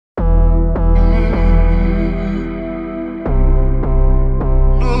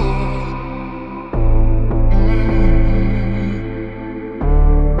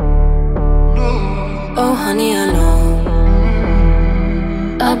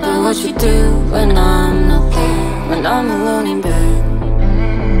what you do when I'm not there, when I'm alone in bed.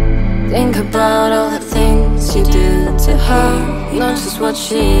 Think about all the things you do to her, not just what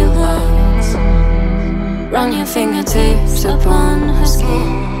she likes. Run your fingertips upon her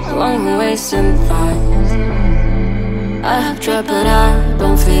skin, along her waist and thighs. I have tried but I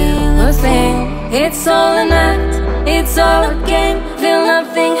don't feel a thing. It's all an act, it's all a game. Feel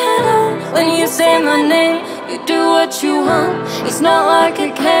nothing at all when you say my name. You do what you want, it's not like I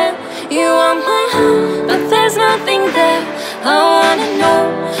can. You want my hand, but there's nothing there. I wanna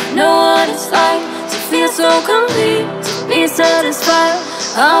know what it's like to feel so complete, to be satisfied.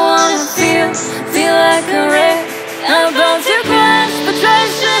 I wanna feel like a wreck, about to crash, but try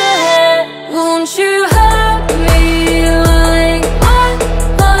straight ahead. Won't you hurt me like my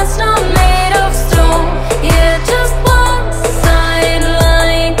heart's not made of stone? Yeah, just one side,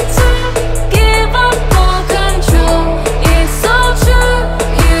 like to give up all control. It's so true,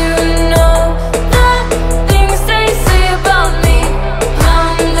 you know that things they say about me.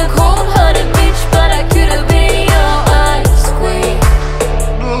 I'm the cold-hearted bitch, but I could have been your ice queen.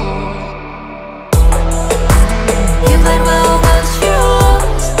 You played well, but you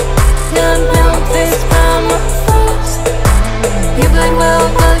lost. Can't melt this permafrost. You played well,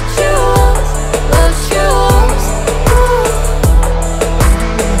 but you lost, but you lost.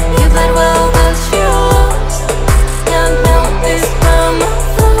 You played well, but you lost. Can't melt this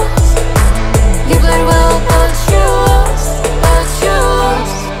permafrost. You played well, but you lost, but you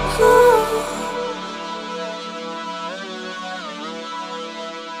lost.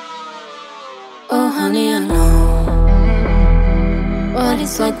 Oh honey, I know what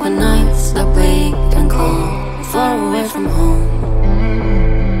it's like when nights are big and cold, far away from home.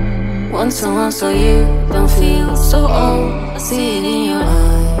 Want someone so you don't feel so old. I see it in your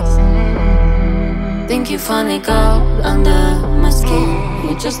eyes. Think you finally got under my skin.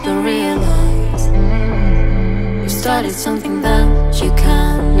 You just don't realize you started something that you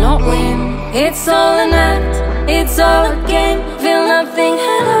cannot win. It's all an act, it's all a game. Feel nothing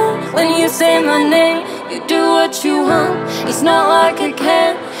at all when you say my name. You do what you want, it's not like I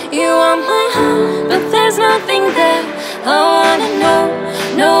can. You want my hand, but there's nothing there. I wanna know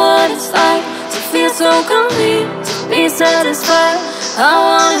what it's like to feel so complete, to be satisfied. I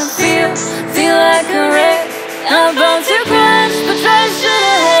wanna feel like a wreck, about to cry.